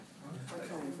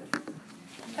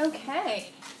Okay.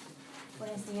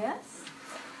 Buenos dias.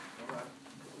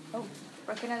 Oh,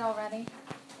 working it already.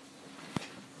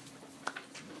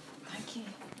 Thank you.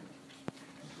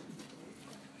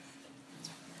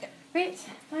 Great,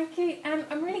 thank you.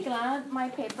 I'm really glad my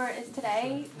paper is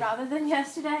today rather than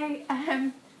yesterday.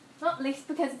 Not least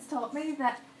because it's taught me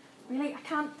that really I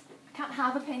can't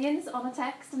have opinions on a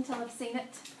text until I've seen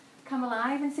it come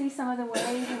alive and see some of the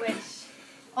ways in which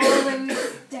all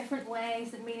those different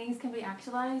ways that meanings can be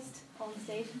actualised on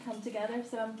stage and come together.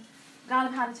 So I'm glad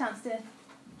I've had a chance to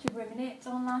ruminate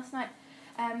on last night.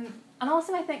 And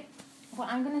also I think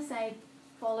what I'm going to say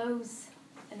follows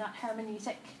in that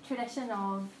hermeneutic tradition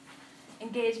of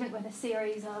engagement with a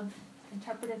series of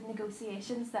interpretive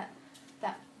negotiations that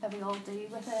we all do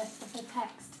with a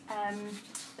text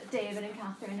that David and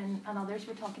Catherine and others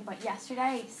were talking about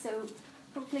yesterday. So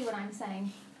hopefully what I'm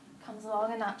saying comes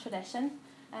along in that tradition.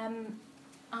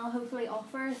 I'll hopefully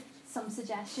offer some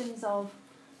suggestions of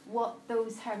what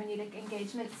those hermeneutic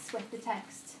engagements with the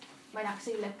text might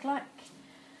actually look like.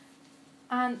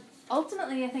 And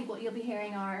ultimately I think what you'll be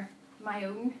hearing are my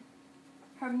own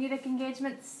hermeneutic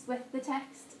engagements with the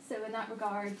text. So in that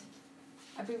regard,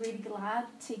 I'd be really glad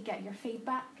to get your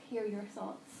feedback, hear your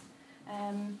thoughts,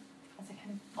 as I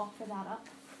kind of offer that up.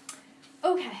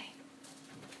 Okay.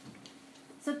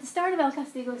 So at the start of El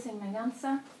Castigo sin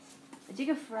venganza, the Duke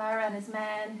of Ferrara and his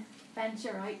men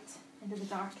venture out into the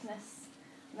darkness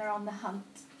and they're on the hunt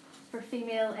for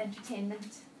female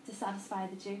entertainment to satisfy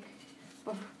the Duke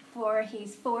before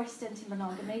he's forced into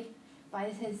monogamy by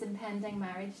his impending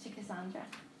marriage to Cassandra.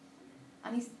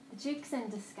 And the Duke's in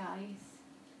disguise.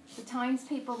 The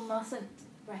townspeople mustn't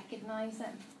recognise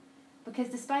him because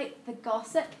despite the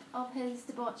gossip of his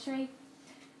debauchery,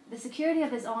 the security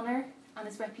of his honour and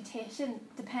his reputation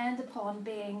depend upon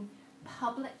being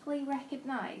publicly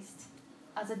recognised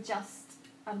as a just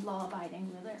and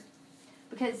law-abiding ruler.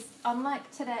 Because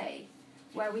unlike today,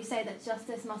 where we say that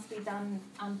justice must be done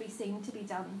and be seen to be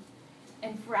done,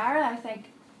 in Ferrara I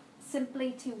think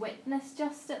simply to witness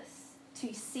justice,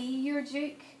 to see your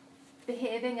Duke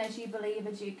behaving as you believe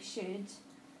a Duke should,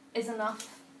 is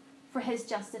enough for his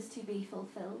justice to be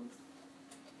fulfilled.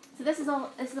 So this is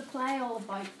a play all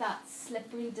about that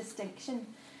slippery distinction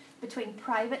between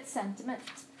private sentiment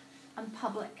and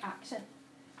public action,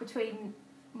 between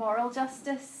moral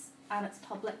justice and its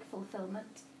public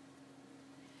fulfilment.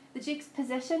 The Duke's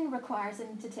position requires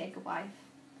him to take a wife,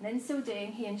 and in so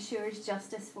doing he ensures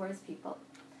justice for his people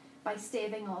by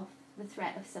staving off the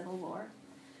threat of civil war.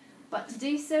 But to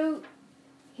do so,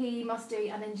 he must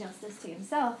do an injustice to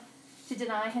himself, to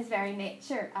deny his very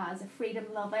nature as a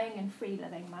freedom-loving and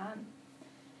free-living man.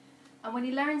 And when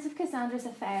he learns of Cassandra's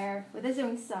affair with his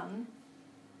own son,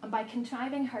 and by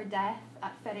contriving her death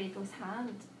at Federico's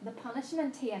hand, the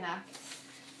punishment he enacts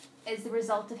is the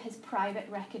result of his private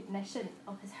recognition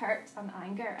of his hurt and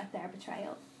anger at their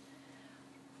betrayal.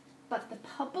 But the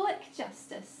public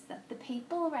justice that the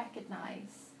people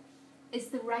recognise is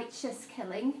the righteous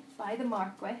killing by the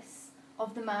Marquis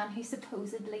of the man who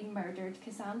supposedly murdered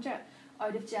Cassandra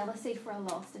out of jealousy for a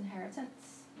lost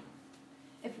inheritance.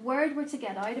 If word were to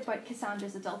get out about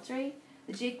Cassandra's adultery,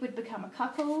 the Duke would become a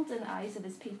cuckold in the eyes of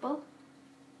his people,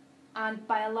 and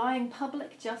by allowing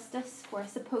public justice for a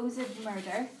supposed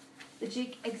murder, the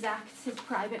Duke exacts his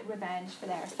private revenge for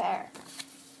their affair.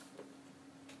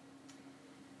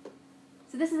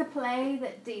 So this is a play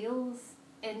that deals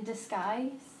in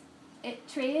disguise. It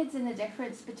trades in the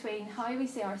difference between how we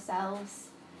see ourselves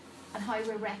and how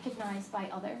we're recognised by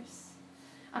others.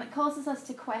 And it causes us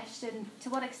to question to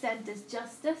what extent is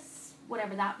justice,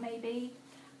 whatever that may be,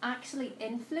 actually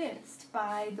influenced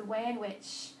by the way in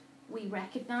which we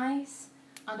recognise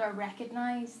and are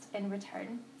recognised in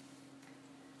return.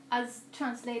 As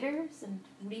translators and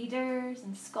readers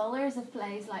and scholars of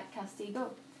plays like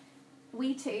Castigo,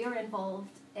 we too are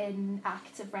involved in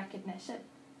acts of recognition.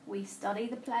 We study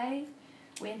the play,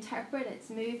 we interpret its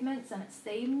movements and its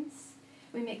themes,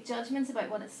 we make judgments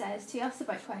about what it says to us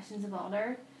about questions of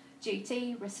honour,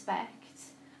 duty, respect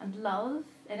and love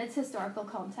in its historical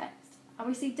context. And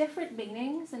we see different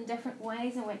meanings and different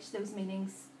ways in which those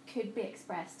meanings could be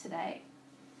expressed today.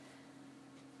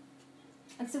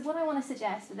 And so what I want to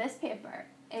suggest with this paper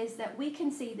is that we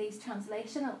can see these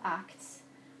translational acts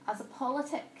as a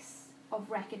politics of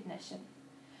recognition,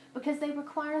 because they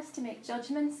require us to make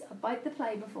judgments about the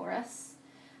play before us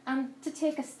and to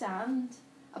take a stand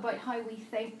about how we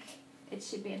think it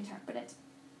should be interpreted.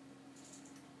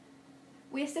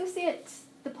 We associate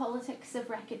the politics of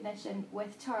recognition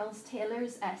with Charles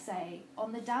Taylor's essay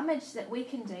on the damage that we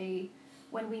can do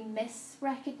when we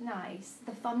misrecognise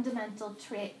the fundamental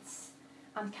traits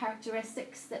and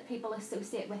characteristics that people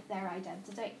associate with their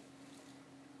identity.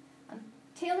 And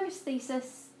Taylor's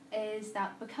thesis is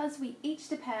that because we each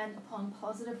depend upon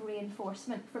positive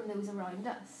reinforcement from those around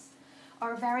us,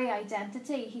 our very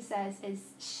identity, he says, is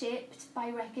shaped by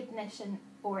recognition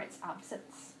or its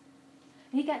absence.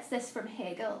 He gets this from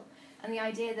Hegel and the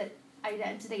idea that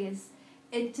identity is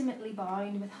intimately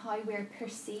bound with how we're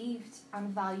perceived and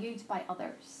valued by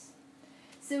others.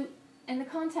 So, in the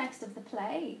context of the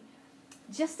play,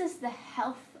 just as the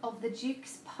health of the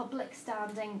Duke's public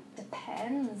standing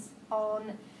depends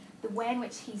on the way in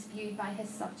which he's viewed by his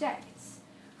subjects,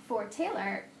 for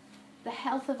Taylor, the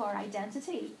health of our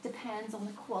identity depends on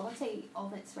the quality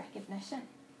of its recognition.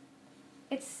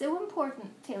 It's so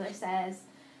important, Taylor says,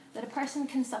 that a person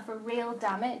can suffer real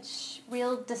damage,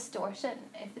 real distortion,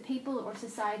 if the people or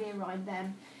society around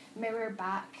them mirror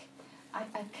back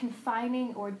a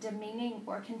confining or demeaning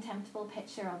or contemptible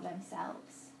picture of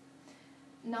themselves.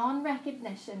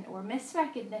 Non-recognition or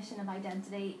misrecognition of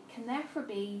identity can therefore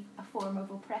be a form of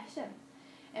oppression,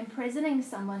 imprisoning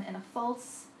someone in a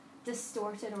false,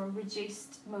 distorted or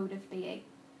reduced mode of being.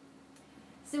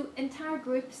 So entire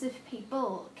groups of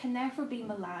people can therefore be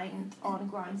maligned on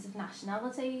grounds of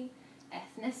nationality,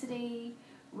 ethnicity,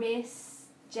 race,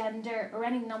 gender, or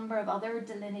any number of other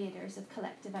delineators of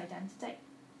collective identity.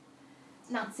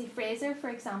 Nancy Fraser, for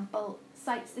example,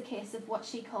 cites the case of what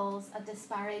she calls a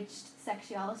disparaged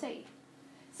sexuality.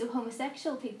 So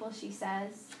homosexual people, she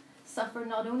says, suffer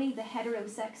not only the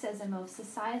heterosexism of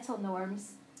societal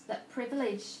norms that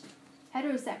privilege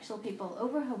heterosexual people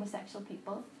over homosexual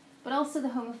people, but also the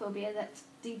homophobia that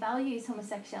devalues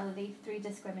homosexuality through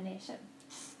discrimination.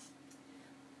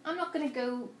 I'm not going to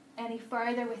go any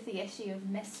further with the issue of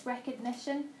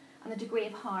misrecognition and the degree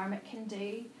of harm it can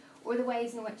do, or the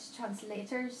ways in which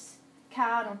translators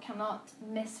can or cannot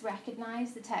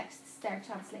misrecognise the texts they're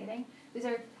translating. These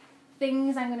are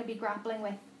things I'm going to be grappling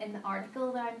with in the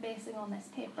article that I'm basing on this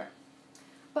paper.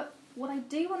 But what I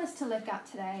do want us to look at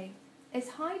today is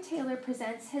how Taylor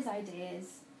presents his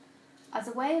ideas as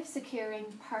a way of securing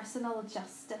personal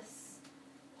justice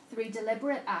through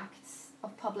deliberate acts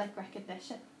of public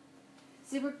recognition.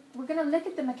 So we're going to look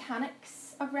at the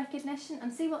mechanics of recognition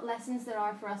and see what lessons there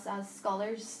are for us as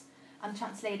scholars and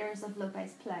translators of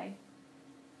Lope's play.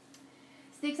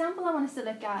 So the example I want us to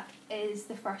look at is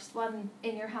the first one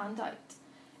in your handout.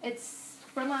 It's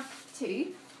from Act 2,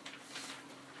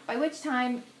 by which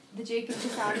time the Duke and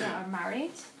Cassandra are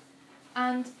married,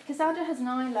 and Cassandra has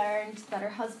now learned that her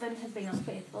husband has been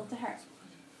unfaithful to her.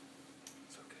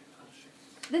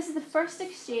 This is the first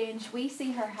exchange we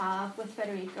see her have with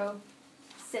Federico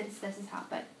since this has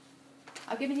happened.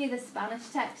 I've given you the Spanish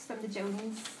text from the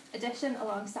Jones edition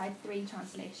alongside 3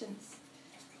 translations.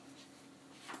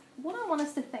 What I want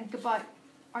us to think about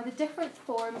are the different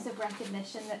forms of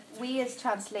recognition that we as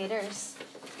translators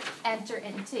enter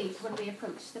into when we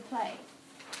approach the play.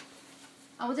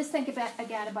 And we'll just think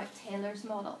again about Taylor's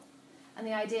model and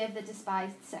the idea of the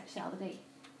despised sexuality.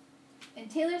 In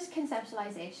Taylor's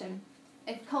conceptualisation,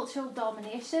 if cultural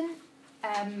domination,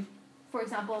 for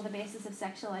example, on the basis of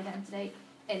sexual identity,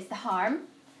 is the harm,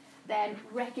 then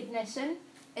recognition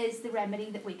is the remedy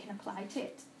that we can apply to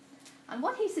it. And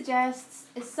what he suggests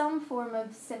is some form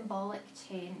of symbolic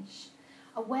change,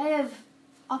 a way of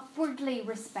upwardly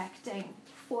respecting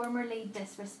formerly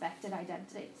disrespected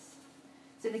identities.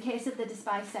 So in the case of the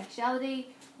despised sexuality,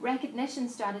 recognition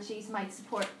strategies might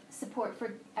include support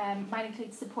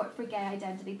for gay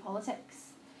identity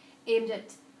politics, aimed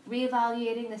at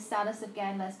reevaluating the status of gay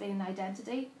and lesbian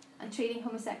identity and treating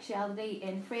homosexuality,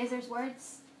 in Fraser's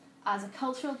words, as a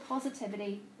cultural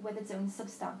positivity with its own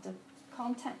substantive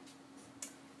content.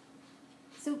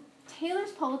 So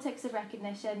Taylor's politics of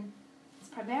recognition is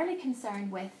primarily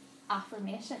concerned with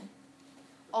affirmation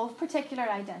of particular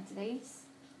identities,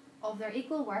 of their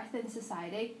equal worth in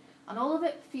society, and all of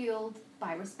it fueled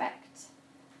by respect.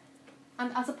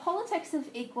 And as a politics of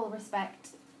equal respect,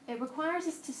 it requires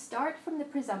us to start from the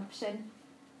presumption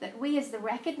that we as the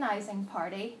recognising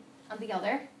party and the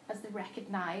other as the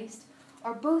recognised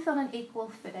are both on an equal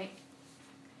footing.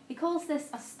 He calls this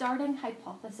a starting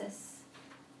hypothesis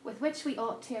with which we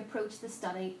ought to approach the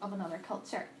study of another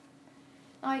culture.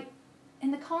 Now,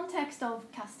 in the context of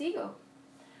Castigo,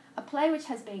 a play which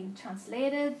has been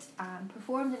translated and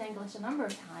performed in English a number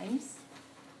of times,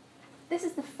 this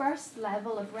is the first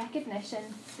level of recognition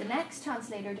the next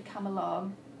translator to come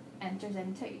along enters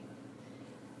into.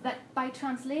 That by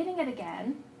translating it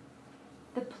again,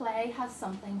 the play has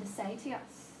something to say to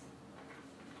us.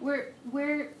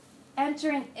 We're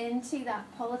entering into that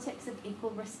politics of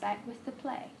equal respect with the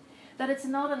play. that it's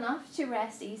not enough to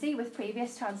rest easy with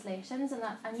previous translations, and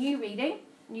that a new reading,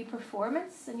 new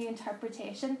performance, a new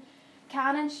interpretation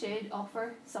can and should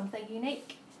offer something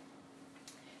unique.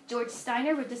 George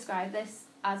Steiner would describe this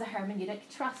as a hermeneutic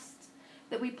trust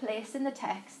that we place in the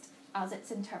text as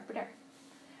its interpreter.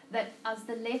 That as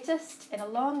the latest in a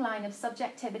long line of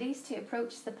subjectivities to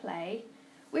approach the play,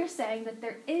 we're saying that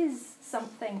there is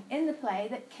something in the play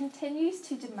that continues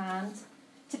to demand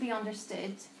to be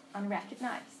understood and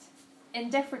recognised in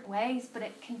different ways, but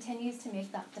it continues to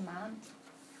make that demand.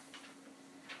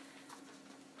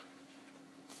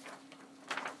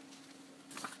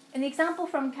 In the example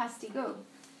from Castigo,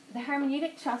 the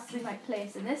hermeneutic trust we might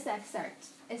place in this excerpt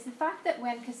is the fact that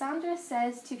when Cassandra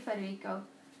says to Federico,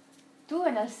 "Tú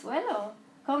en el suelo,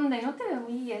 conde no te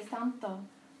humilles tanto,"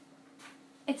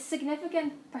 it's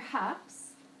significant,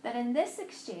 perhaps, that in this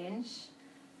exchange,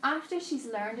 after she's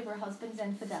learned of her husband's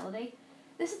infidelity,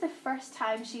 this is the first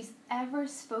time she's ever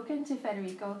spoken to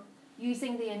Federico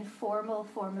using the informal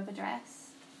form of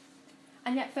address.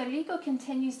 And yet Federico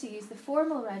continues to use the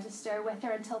formal register with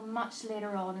her until much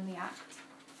later on in the act.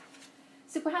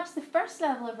 So perhaps the first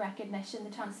level of recognition the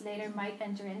translator might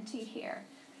enter into here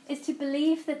is to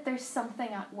believe that there's something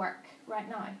at work right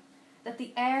now, that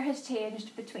the air has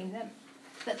changed between them,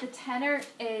 that the tenor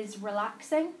is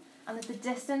relaxing and that the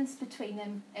distance between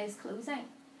them is closing.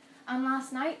 And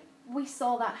last night we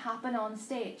saw that happen on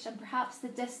stage, and perhaps the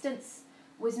distance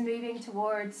was moving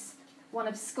towards one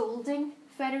of scolding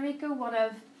Federico, one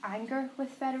of anger with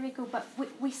Federico, but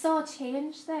we saw a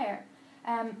change there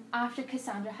after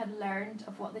Cassandra had learned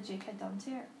of what the Duke had done to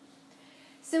her.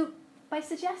 So by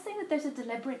suggesting that there's a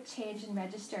deliberate change in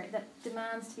register that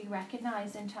demands to be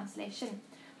recognised in translation,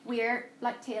 we're,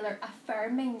 like Taylor,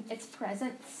 affirming its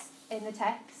presence in the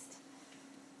text.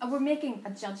 And we're making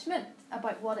a judgment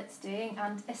about what it's doing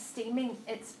and esteeming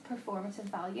its performative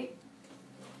value.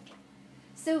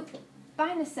 So,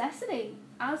 by necessity,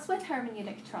 as with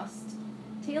hermeneutic trust,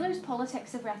 Taylor's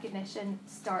politics of recognition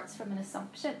starts from an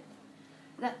assumption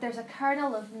that there's a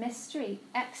kernel of mystery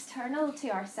external to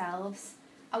ourselves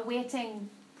awaiting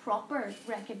proper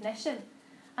recognition,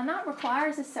 and that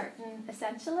requires a certain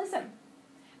essentialism.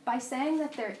 By saying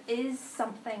that there is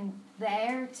something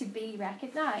there to be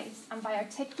recognised, and by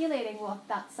articulating what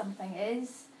that something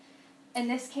is, in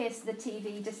this case the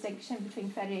TV distinction between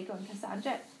Federico and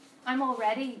Cassandra, I'm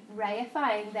already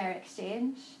reifying their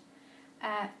exchange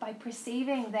by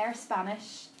perceiving their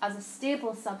Spanish as a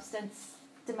stable substance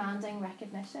demanding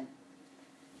recognition.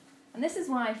 And this is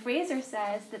why Fraser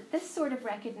says that this sort of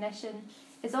recognition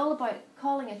is all about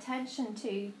calling attention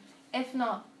to, if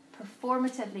not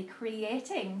performatively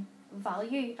creating,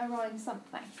 value around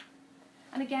something.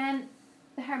 And again,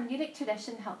 the hermeneutic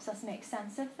tradition helps us make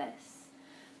sense of this,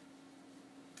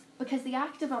 because the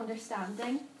act of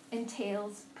understanding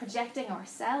entails projecting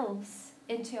ourselves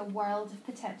into a world of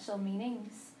potential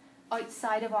meanings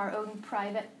outside of our own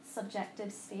private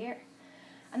subjective sphere.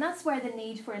 And that's where the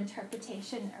need for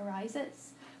interpretation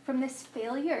arises, from this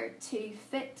failure to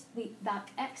fit that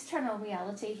external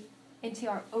reality into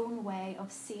our own way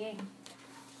of seeing.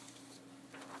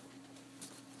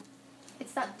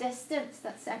 It's that distance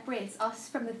that separates us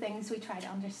from the things we try to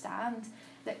understand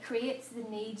that creates the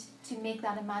need to make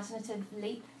that imaginative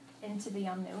leap into the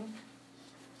unknown.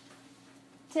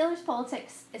 Taylor's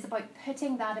politics is about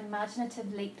putting that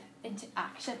imaginative leap into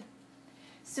action.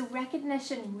 So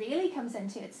recognition really comes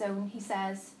into its own, he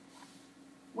says,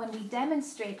 when we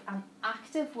demonstrate an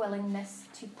active willingness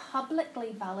to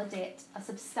publicly validate a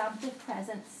substantive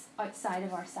presence outside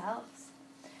of ourselves.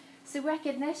 So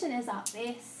recognition is at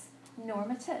base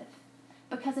normative,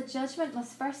 because a judgment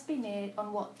must first be made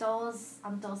on what does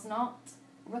and does not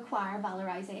require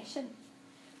valorization,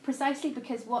 precisely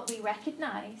because what we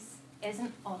recognise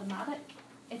isn't automatic.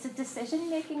 It's a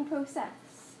decision-making process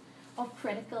of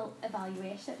critical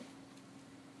evaluation.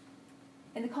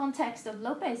 In the context of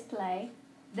Lope's play,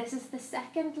 this is the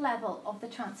second level of the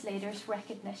translator's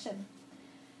recognition.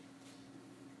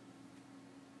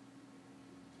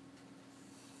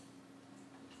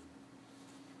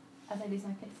 As I lose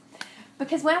my place.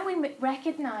 Because when we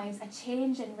recognise a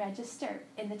change in register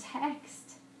in the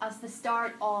text as the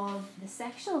start of the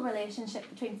sexual relationship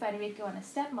between Federico and his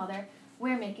stepmother,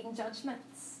 we're making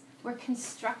judgments. We're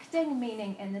constructing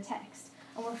meaning in the text,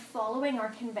 and we're following our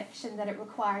conviction that it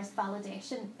requires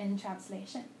validation in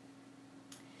translation.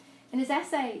 In his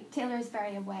essay, Taylor is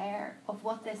very aware of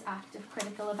what this act of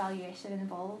critical evaluation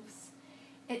involves.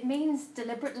 It means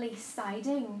deliberately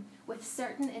siding with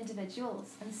certain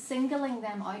individuals and singling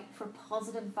them out for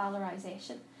positive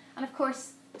valorization. And of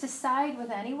course, to side with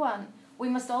anyone, we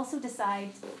must also decide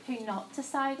who not to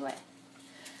side with.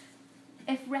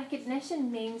 If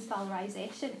recognition means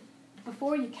valorization,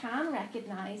 before you can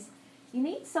recognize, you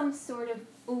need some sort of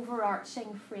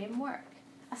overarching framework,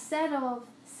 a set of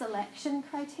selection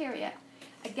criteria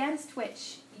against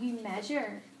which you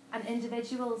measure an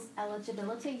individual's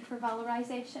eligibility for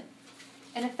valorization.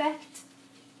 In effect,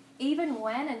 even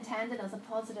when intended as a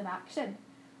positive action,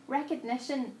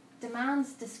 recognition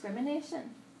demands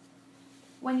discrimination.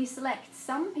 When you select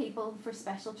some people for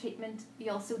special treatment,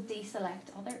 you also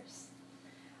deselect others.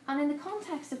 And in the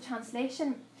context of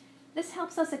translation, this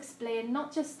helps us explain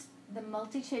not just the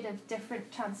multitude of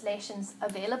different translations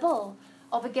available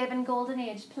of a given Golden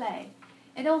Age play,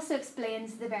 it also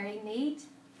explains the very need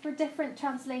for different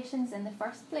translations in the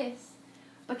first place,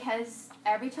 because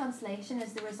every translation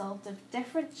is the result of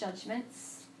different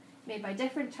judgments made by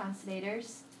different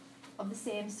translators of the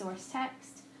same source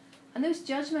text, and those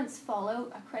judgments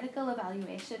follow a critical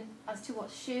evaluation as to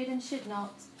what should and should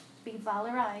not be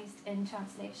valorized in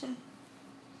translation.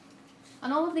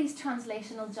 And all of these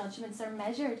translational judgments are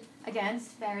measured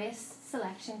against various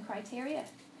selection criteria.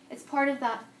 It's part of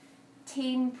that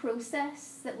team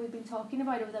process that we've been talking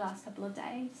about over the last couple of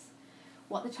days.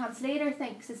 What the translator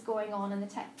thinks is going on in the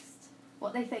text,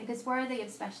 what they think is worthy of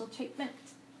special treatment,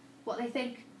 what they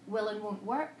think will and won't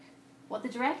work, what the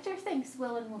director thinks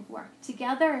will and won't work,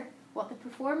 together what the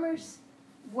performers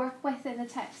work with in the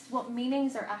text, what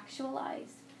meanings are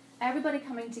actualized. Everybody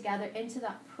coming together into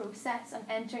that process and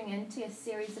entering into a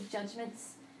series of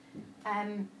judgments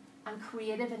and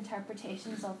creative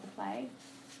interpretations of the play.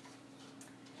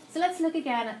 So let's look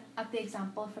again at the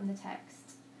example from the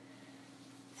text.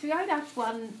 Throughout Act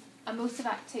 1 and most of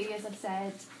Act 2, as I've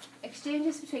said,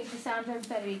 exchanges between Cassandra and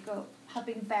Federico have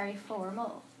been very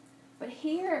formal. But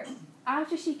here,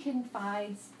 after she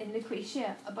confides in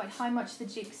Lucretia about how much the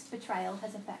Duke's betrayal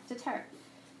has affected her,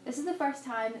 this is the first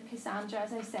time that Cassandra,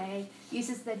 as I say,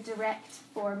 uses the direct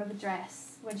form of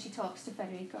address when she talks to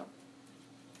Federico.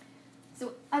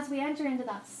 So as we enter into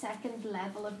that second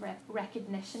level of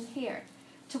recognition here,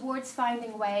 towards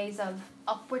finding ways of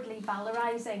upwardly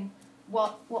valorizing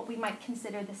what we might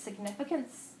consider the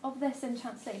significance of this in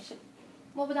translation,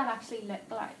 what would that actually look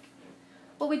like?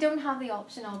 Well, we don't have the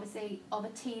option, obviously, of a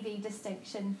TV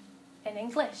distinction in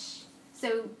English.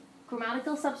 So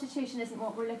grammatical substitution isn't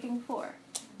what we're looking for.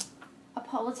 A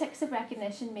politics of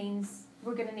recognition means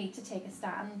we're going to need to take a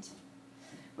stand.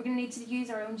 We're going to need to use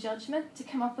our own judgment to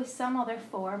come up with some other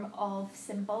form of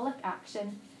symbolic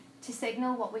action to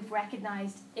signal what we've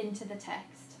recognised into the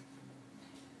text.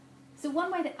 So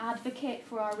one way to advocate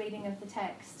for our reading of the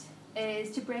text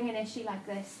is to bring an issue like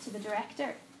this to the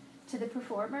director, to the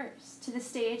performers, to the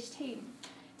stage team,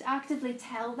 to actively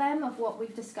tell them of what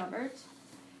we've discovered,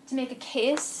 to make a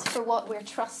case for what we're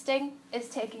trusting is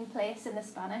taking place in the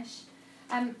Spanish,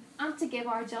 and to give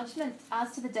our judgment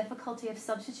as to the difficulty of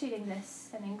substituting this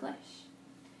in English.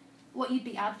 What you'd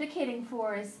be advocating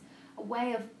for is a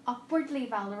way of upwardly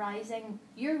valorising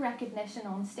your recognition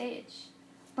on stage,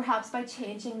 perhaps by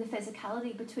changing the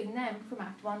physicality between them from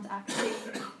Act 1 to Act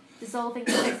 2, dissolving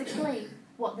physically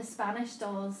what the Spanish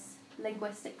does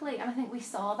linguistically. And I think we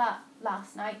saw that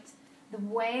last night. The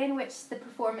way in which the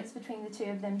performance between the two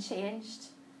of them changed,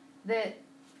 the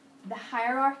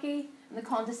hierarchy and the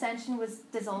condescension was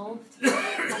dissolved,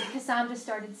 and Cassandra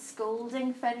started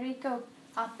scolding Federico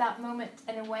at that moment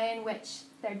in a way in which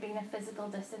there'd been a physical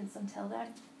distance until then.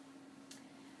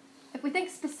 If we think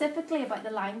specifically about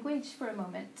the language for a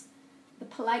moment, the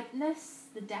politeness,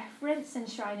 the deference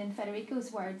enshrined in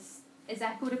Federico's words is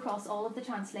echoed across all of the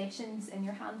translations in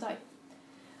your handout.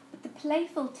 But the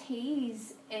playful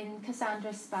tease in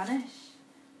Cassandra's Spanish,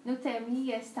 no te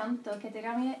amigues tanto que te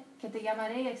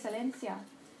llamaré excelencia.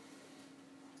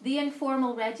 The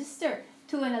informal register,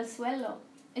 tú en el suelo,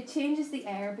 it changes the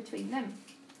air between them.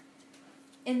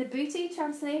 In the Booty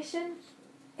translation,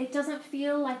 it doesn't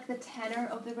feel like the tenor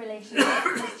of the relationship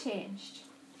has changed.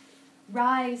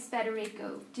 Rise,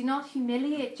 Federico, do not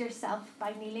humiliate yourself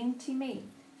by kneeling to me.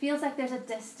 Feels like there's a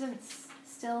distance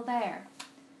still there.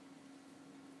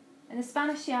 In the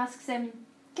Spanish, she asks him,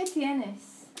 ¿Qué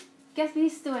tienes? ¿Qué has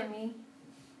visto en mí?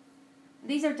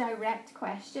 These are direct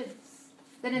questions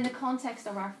that in the context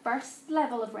of our first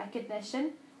level of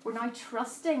recognition, we're now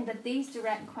trusting that these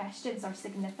direct questions are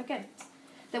significant.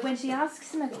 That when she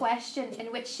asks him a question in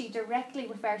which she directly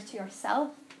refers to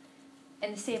herself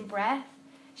in the same breath,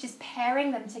 she's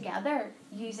pairing them together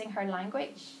using her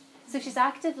language. So she's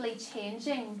actively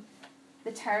changing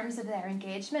the terms of their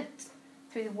engagement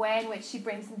through the way in which she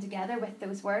brings them together with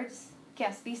those words, ¿Qué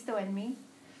has visto en mí?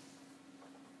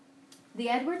 The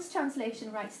Edwards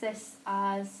translation writes this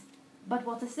as, but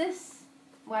what is this?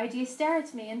 Why do you stare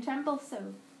at me and tremble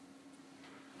so?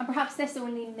 And perhaps this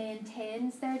only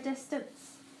maintains their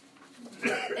distance.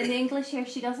 In the English here,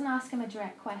 she doesn't ask him a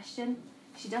direct question.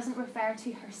 She doesn't refer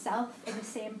to herself in the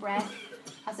same breath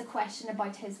as a question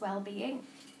about his well-being.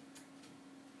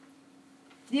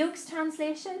 The Oakes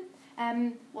translation,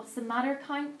 what's the matter,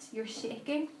 Count? You're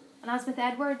shaking. And as with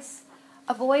Edwards,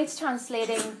 avoids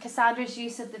translating Cassandra's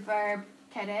use of the verb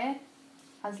querer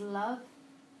as love.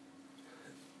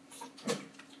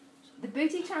 The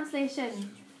Booty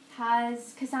translation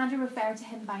has Cassandra refer to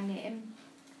him by name.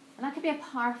 And that could be a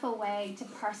powerful way to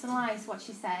personalise what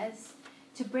she says,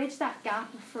 to bridge that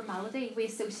gap of formality we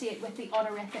associate with the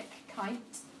honorific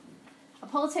Count. A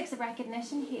politics of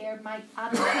recognition here might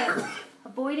advocate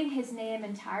avoiding his name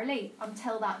entirely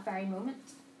until that very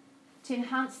moment, to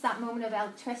enhance that moment of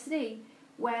electricity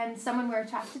when someone we're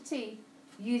attracted to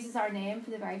uses our name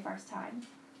for the very first time.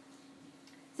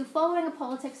 So following a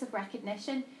politics of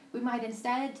recognition, we might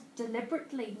instead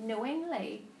deliberately,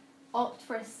 knowingly, opt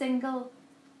for a single,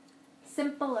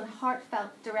 simple and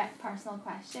heartfelt direct personal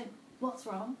question. What's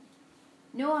wrong?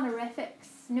 No honorifics,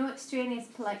 no extraneous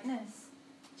politeness,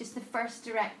 just the first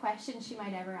direct question she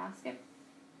might ever ask him.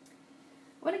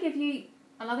 I want to give you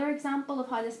another example of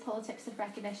how this politics of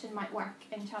recognition might work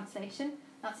in translation.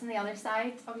 That's on the other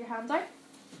side of your handout.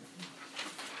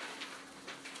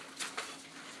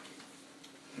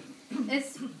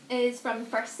 This is from the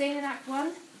first scene in Act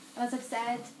 1. As I've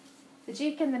said, the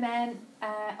Duke and the men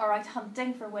are out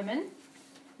hunting for women.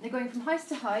 They're going from house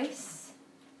to house,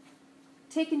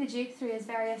 taking the Duke through his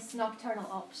various nocturnal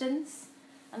options,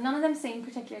 and none of them seem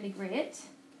particularly great.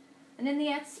 And in the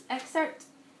excerpt,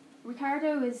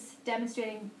 Ricardo is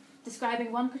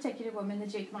describing one particular woman the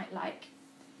Duke might like,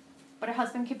 but her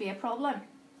husband could be a problem.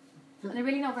 And they're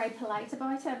really not very polite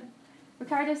about him.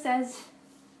 Ricardo says,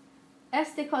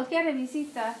 "Es de cualquier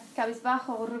visita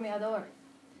cabizbajo o rumiador."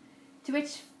 To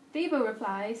which Phoebo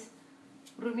replies,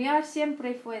 "Rumiar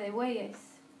siempre fue de bueyes."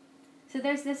 So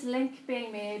there's this link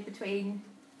being made between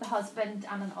the husband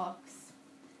and an ox.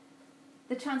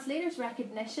 The translator's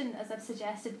recognition, as I've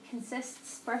suggested,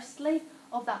 consists firstly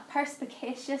of that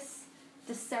perspicacious,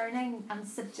 discerning and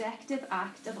subjective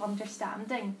act of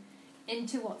understanding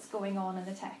into what's going on in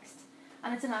the text.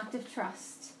 And it's an act of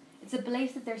trust. It's a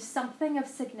belief that there's something of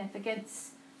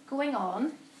significance going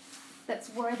on that's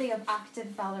worthy of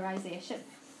active valorization.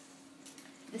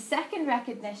 The second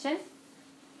recognition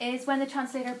is when the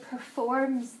translator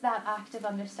performs that act of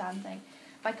understanding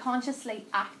by consciously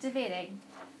activating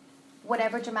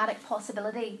whatever dramatic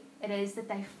possibility it is that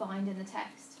they find in the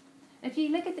text. If you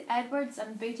look at the Edwards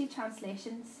and Booty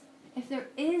translations, if there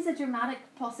is a dramatic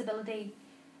possibility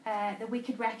that we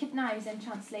could recognise in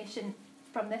translation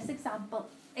from this example,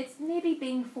 it's maybe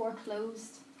being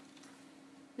foreclosed.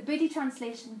 The Booty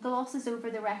translation glosses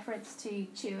over the reference to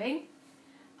chewing,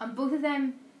 and both of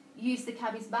them use the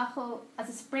cabizbajo as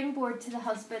a springboard to the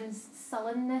husband's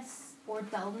sullenness or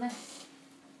dullness.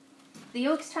 The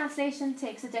Oakes translation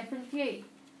takes a different view,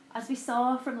 as we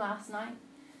saw from last night,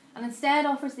 and instead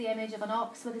offers the image of an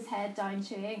ox with his head down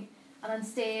chewing, and on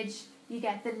stage you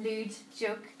get the lewd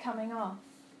joke coming off.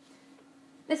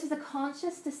 This was a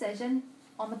conscious decision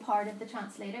on the part of the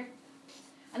translator,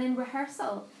 and in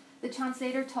rehearsal the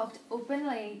translator talked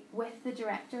openly with the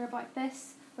director about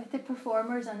this, with the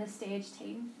performers and the stage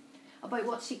team, about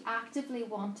what she actively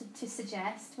wanted to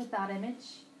suggest with that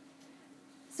image.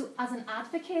 So as an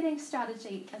advocating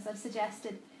strategy, as I've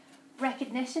suggested,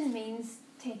 recognition means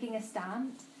taking a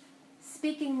stand,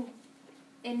 speaking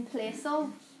in place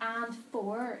of and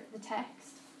for the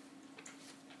text.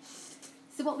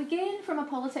 So what we gain from a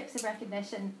politics of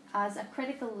recognition as a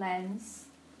critical lens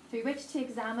through which to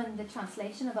examine the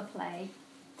translation of a play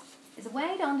is a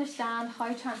way to understand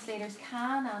how translators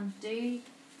can and do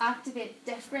activate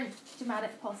different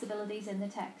dramatic possibilities in the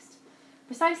text,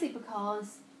 precisely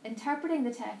because interpreting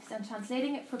the text and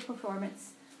translating it for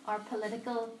performance are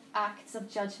political acts of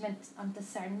judgment and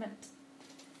discernment.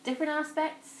 Different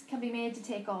aspects can be made to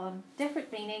take on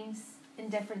different meanings in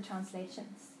different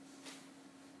translations.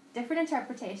 Different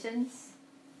interpretations,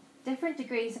 different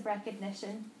degrees of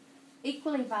recognition,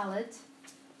 equally valid,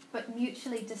 but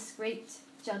mutually discrete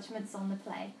judgments on the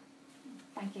play.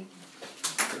 Thank you.